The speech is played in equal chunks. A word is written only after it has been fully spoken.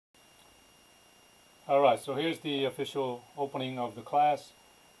Alright, so here's the official opening of the class.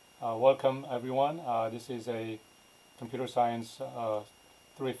 Welcome everyone. This is a Computer Science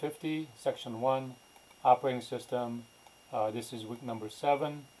 350, Section 1, Operating System. This is week number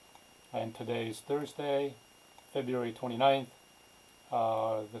 7, and today is Thursday, February 29th.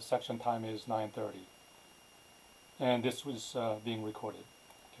 The section time is 9:30. And this was being recorded.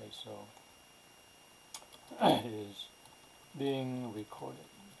 Okay, so it is being recorded.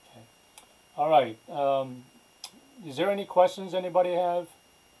 Okay. All right. Is there any questions anybody have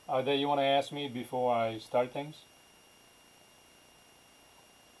that you want to ask me before I start things?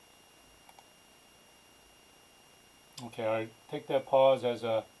 Okay, I take that pause as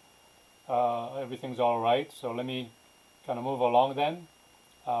everything's all right. So let me kind of move along then.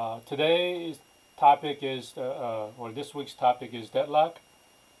 Today's topic is, or this week's topic is deadlock.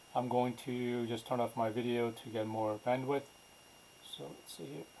 I'm going to just turn off my video to get more bandwidth. So let's see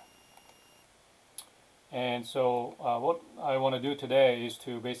here. And so what I want to do today is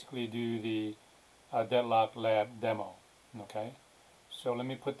to basically do the Deadlock lab demo. Okay, so let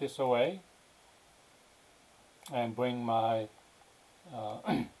me put this away and bring my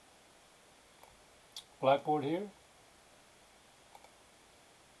blackboard here.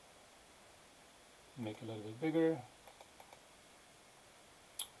 Make it a little bit bigger.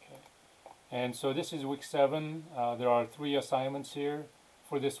 Okay, and so this is week 7. There are 3 assignments here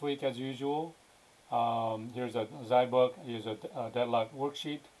for this week as usual. Here's a Zybook, here's a Deadlock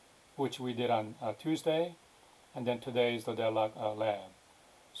worksheet, which we did on Tuesday, and then today is the Deadlock lab.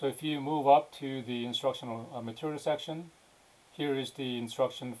 So if you move up to the instructional material section, here is the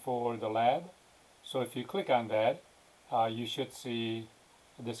instruction for the lab. So if you click on that, you should see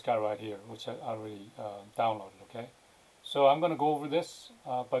this guy right here, which I already downloaded. Okay, so I'm going to go over this,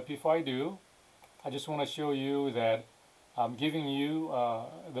 but before I do, I just want to show you that I'm giving you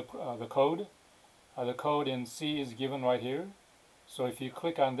the code. The code in C is given right here. So if you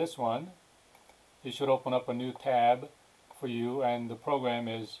click on this one, it should open up a new tab for you, and the program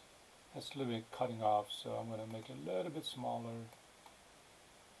is, it's a little bit cutting off, so I'm going to make it a little bit smaller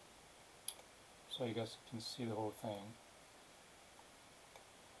so you guys can see the whole thing.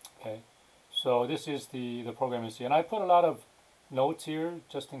 Okay, so this is the program in C, and I put a lot of notes here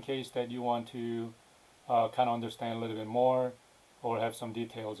just in case that you want to kind of understand a little bit more or have some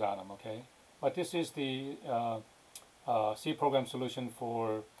details on them. Okay, but this is the C program solution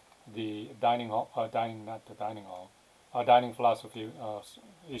for the dining philosophy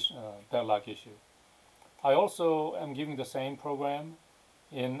deadlock issue. I also am giving the same program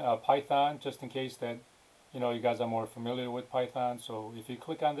in Python, just in case that you guys are more familiar with Python. So if you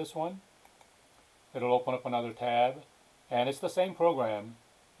click on this one, it'll open up another tab, and it's the same program,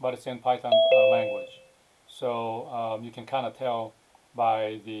 but it's in Python language. So you can kind of tell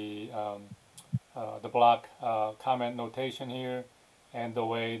by the block comment notation here and the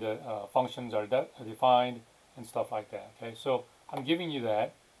way the functions are defined and stuff like that. Okay, so I'm giving you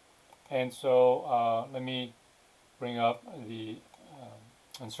that, and so let me bring up the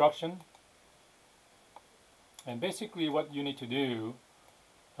instruction. And basically what you need to do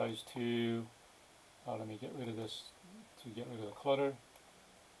is to, let me get rid of this to get rid of the clutter.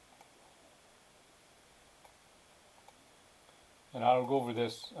 And I'll go over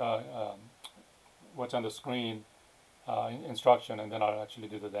this, what's on the screen instruction, and then I'll actually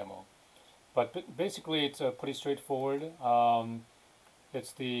do the demo. But basically it's pretty straightforward.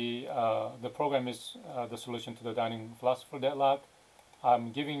 It's the program is the solution to the dining philosophy deadlock.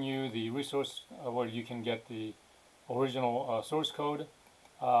 I'm giving you the resource where you can get the original source code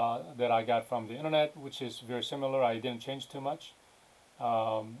that I got from the internet, which is very similar. I didn't change too much.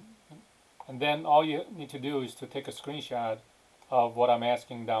 And then all you need to do is to take a screenshot of what I'm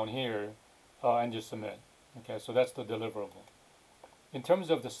asking down here and just submit. Okay, so that's the deliverable. In terms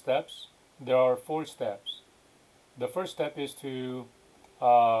of the steps, there are 4 steps. The first step is to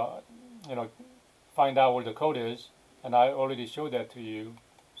find out where the code is, and I already showed that to you.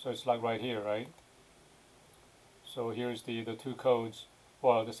 So it's like right here, right? So here's the 2 codes,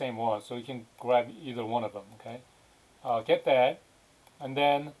 well, the same one, so you can grab either one of them. Okay, get that, and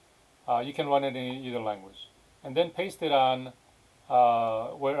then you can run it in either language, and then paste it on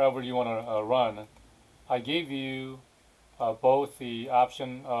wherever you want to run. I gave you both the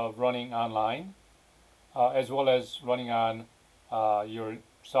option of running online as well as running on your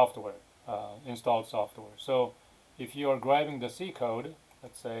software, installed software. So if you are grabbing the C code,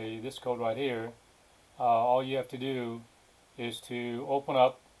 let's say this code right here, all you have to do is to open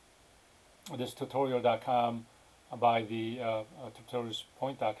up this tutorial.com by the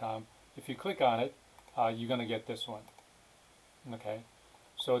tutorialspoint.com. If you click on it, you're going to get this one. Okay,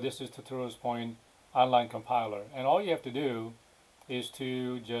 so this is tutorials point online compiler. And all you have to do is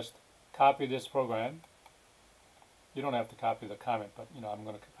to just copy this program. You don't have to copy the comment, but I'm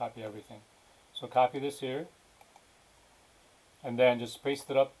going to copy everything. So copy this here, and then just paste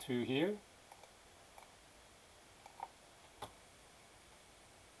it up to here.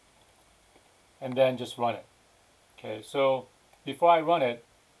 And then just run it. Okay, so before I run it,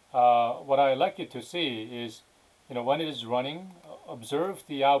 what I like you to see is, when it is running, observe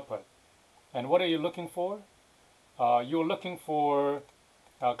the output. And what are you looking for? You're looking for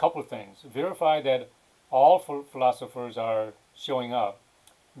a couple of things. Verify that all philosophers are showing up.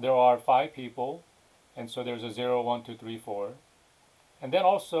 There are 5 people, and so there's a 0, 1, 2, 3, 4. And then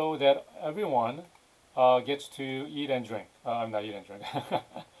also that everyone gets to eat and drink. I'm not eat and drink.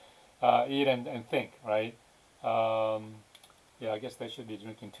 Eat and think, right? Yeah, I guess they should be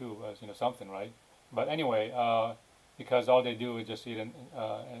drinking too, something, right? But anyway, because all they do is just eat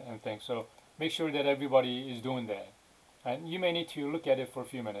and think. So make sure that everybody is doing that. And you may need to look at it for a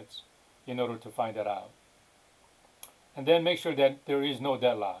few minutes in order to find that out. And then make sure that there is no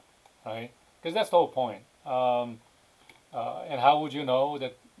deadlock, right? Because that's the whole point. And how would you know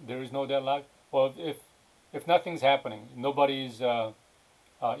that there is no deadlock? Well, if nothing's happening, nobody's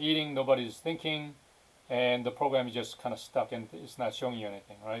eating, nobody's thinking, and the program is just kind of stuck and it's not showing you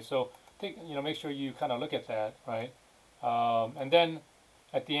anything, right? So make sure you kind of look at that, right? And then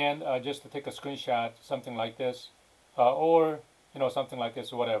at the end, just to take a screenshot, something like this, or something like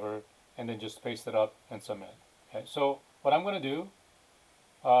this or whatever, and then just paste it up and submit. Okay. So what I'm going to do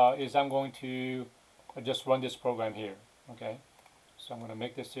is I'm going to just run this program here. Okay. So I'm going to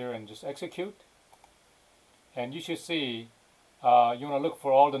make this here and just execute, and you should see. You want to look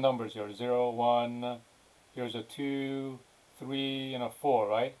for all the numbers here, 0, 1, here's a 2, 3, and a 4,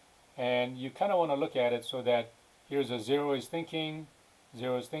 right? And you kind of want to look at it so that here's a 0 is thinking,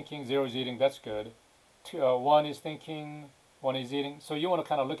 0 is thinking, 0 is eating, that's good. 1 is thinking, 1 is eating. So you want to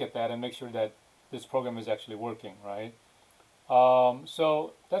kind of look at that and make sure that this program is actually working, right?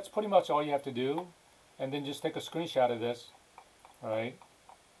 So that's pretty much all you have to do. And then just take a screenshot of this, right?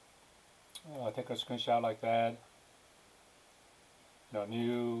 Take a screenshot like that.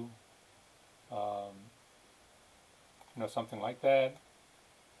 New, something like that.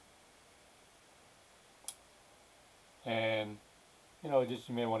 And, just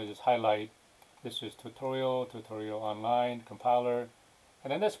you may want to just highlight, this is tutorial online, compiler,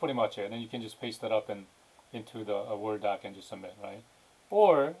 and then that's pretty much it. And then you can just paste that up into the Word doc and just submit, right?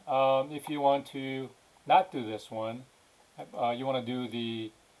 Or if you want to not do this one, you want to do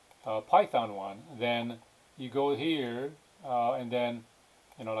the Python one, then you go here, and then,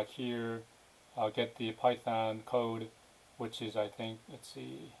 like here, get the Python code, which is, I think, let's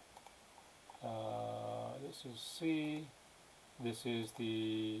see, this is C, this is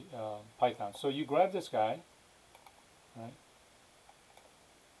the Python. So you grab this guy, right,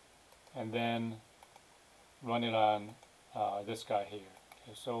 and then run it on this guy here.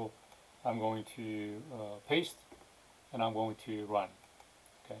 Okay, so I'm going to paste, and I'm going to run.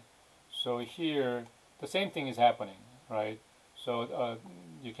 Okay, so here, the same thing is happening, right? So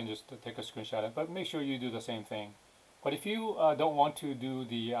you can just take a screenshot of it, but make sure you do the same thing. But if you don't want to do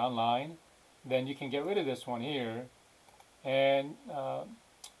the online, then you can get rid of this one here. And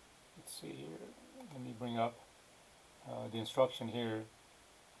let's see here. Let me bring up the instruction here.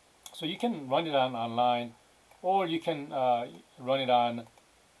 So you can run it on online, or you can run it on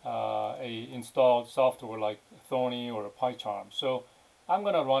a installed software like Thorny or a PyCharm. So I'm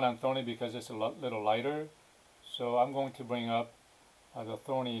going to run on Thorny because it's a little lighter. So I'm going to bring up the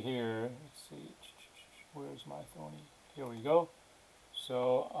Thorny here. Let's see, where's my Thorny? Here we go.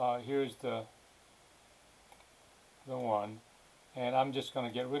 So here's the one, and I'm just going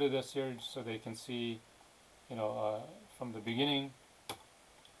to get rid of this here so they can see, from the beginning.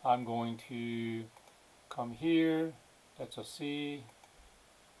 I'm going to come here. That's a C.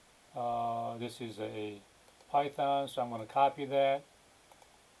 This is a Python, so I'm going to copy that.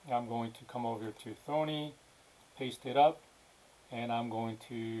 I'm going to come over to Thorny, paste it up, and I'm going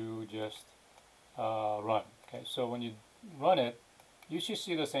to just run. Okay, so when you run it, you should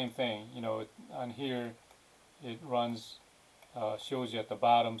see the same thing. On here, it runs, shows you at the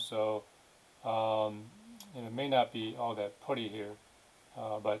bottom. So it may not be all that pretty here,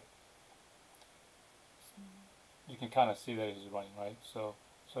 but you can kind of see that it's running, right? So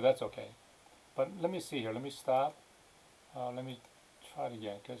that's okay. But let me see here. Let me stop. Let me try it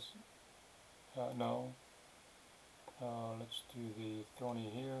again, because no. Let's do the Thorny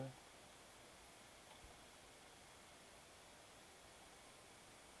here.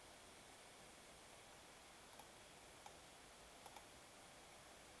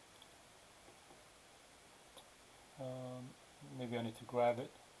 maybe I need to grab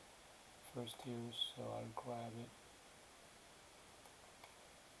it first here, so I'll grab it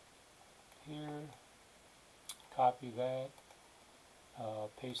here, copy that,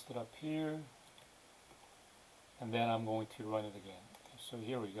 paste it up here, and then I'm going to run it again. So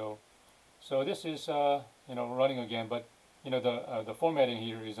here we go. So this is running again, but the formatting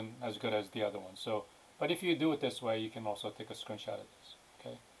here isn't as good as the other one. So, but if you do it this way, you can also take a screenshot of this.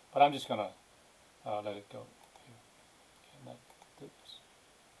 Okay, but I'm just gonna let it go here. Okay, not do this.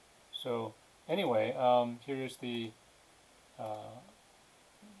 So anyway, here's the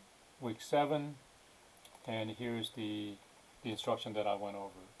week 7, and here's the instruction that I went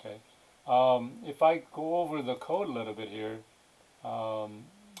over. Okay, if I go over the code a little bit here,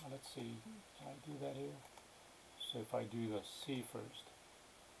 let's see, can I do that here? So if I do the C first,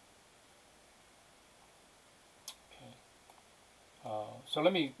 okay. So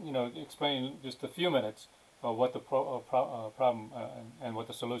let me explain just a few minutes of what the problem and what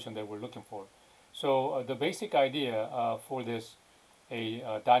the solution that we're looking for. So the basic idea for this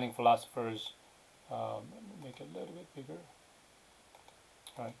dining philosophers, make it a little bit bigger.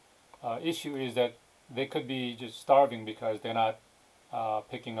 Right. Issue is that they could be just starving because they're not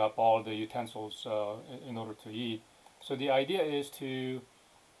picking up all the utensils in order to eat. So the idea is to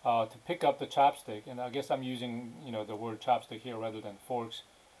pick up the chopstick, and I guess I'm using the word chopstick here rather than forks,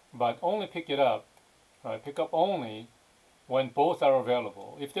 but only pick it up. Right. Pick up only when both are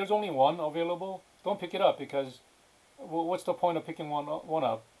available. If there's only one available, don't pick it up, because what's the point of picking one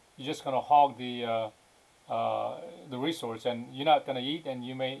up? You're just going to hog the resource, and you're not going to eat, and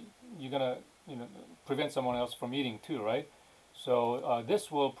you're going to prevent someone else from eating too, right? So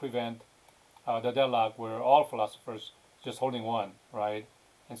this will prevent the deadlock where all philosophers just holding one, right?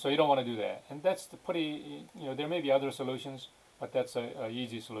 And so you don't want to do that. And that's the pretty, there may be other solutions, but that's a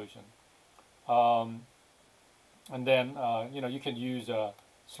easy solution. And then you can use a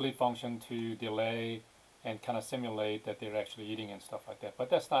sleep function to delay and kind of simulate that they're actually eating and stuff like that. But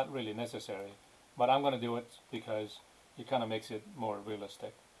that's not really necessary. But I'm going to do it because it kind of makes it more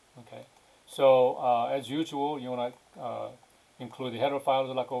realistic. Okay. So as usual, you want to include the header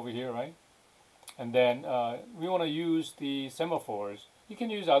files like over here, right? And then we want to use the semaphores. You can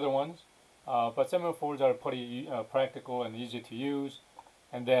use other ones, but semaphores are pretty practical and easy to use.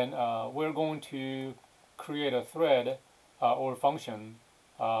 And then we're going to create a thread or function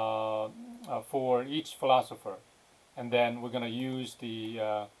for each philosopher. And then we're going to use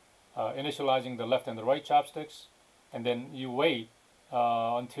the initializing the left and the right chopsticks. And then you wait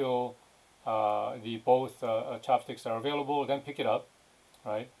until the both chopsticks are available, then pick it up,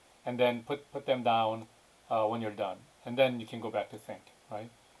 right? And then put them down when you're done. And then you can go back to think,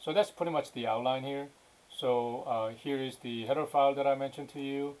 right? So that's pretty much the outline here. So here is the header file that I mentioned to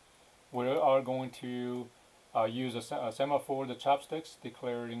you. We are going to use a semaphore, the chopsticks,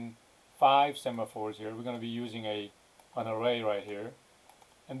 declaring 5 semaphores here. We're going to be using an array right here.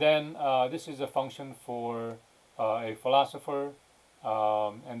 And then this is a function for a philosopher.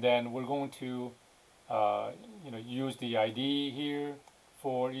 And then we're going to use the ID here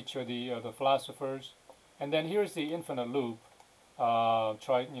for each of the philosophers. And then here's the infinite loop.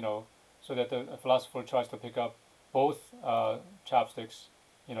 So that the philosopher tries to pick up both chopsticks,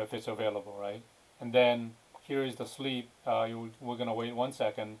 if it's available, right? And then here is the sleep. We're going to wait 1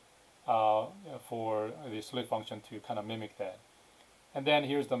 second for the sleep function to kind of mimic that. And then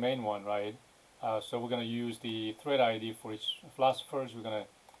here's the main one, right? So we're going to use the thread ID for each philosophers. We're going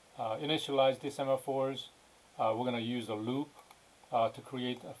to initialize the semaphores. We're going to use a loop to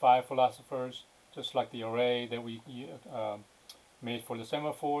create 5 philosophers, just like the array that we made for the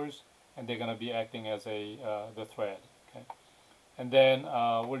semaphores, and they're going to be acting as the thread. Okay, and then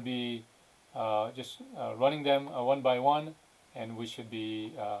we'll be just running them one by one, and we should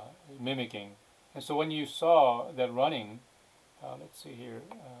be mimicking. And so when you saw that running, let's see here.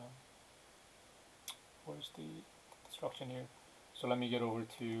 Where's the instruction here? So let me get over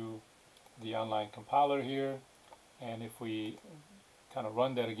to the online compiler here, and if we kind of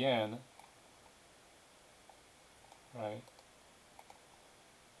run that again, right?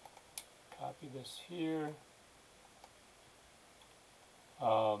 Copy this here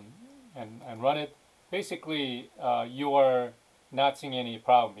and run it. Basically, you are not seeing any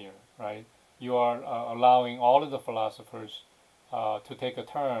problem here, right? You are allowing all of the philosophers to take a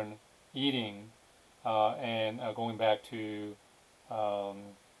turn eating and going back to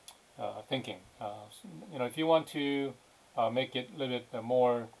thinking. If you want to make it a little bit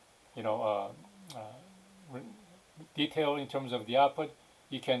more, detailed in terms of the output,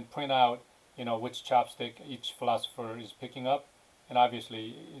 you can print out, which chopstick each philosopher is picking up, and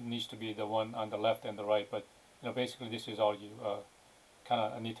obviously it needs to be the one on the left and the right. But basically this is all you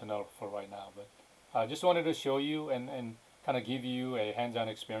kind of need to know for right now. But I just wanted to show you and kind of give you a hands-on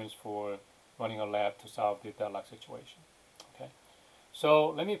experience for running a lab to solve the deadlock situation. Okay, so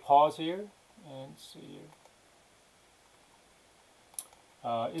let me pause here and see.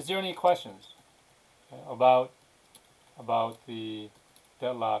 Is there any questions about the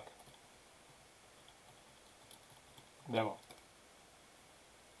deadlock demo?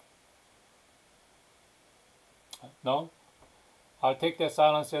 No? I'll take that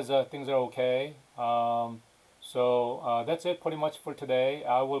silence as things are okay. So that's it pretty much for today.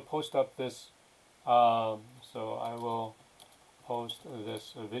 I will post up this, so I will post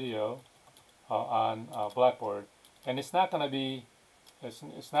this video on Blackboard. And it's not going to be,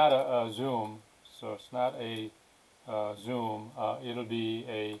 it's not a Zoom, so it's not a Zoom. It'll be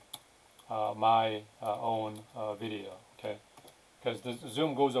a my own video, okay? Because the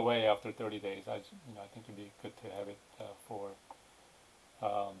Zoom goes away after 30 days. I think it'd be good to have it for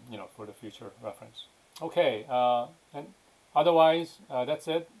for the future reference. Okay, and otherwise that's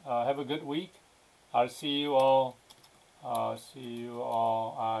it. Have a good week. I'll see you all.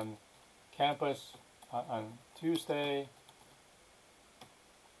 On campus on Tuesday.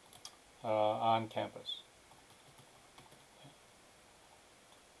 On campus.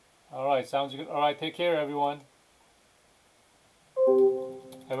 All right, sounds good. All right, take care, everyone.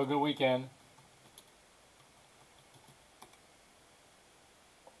 Have a good weekend.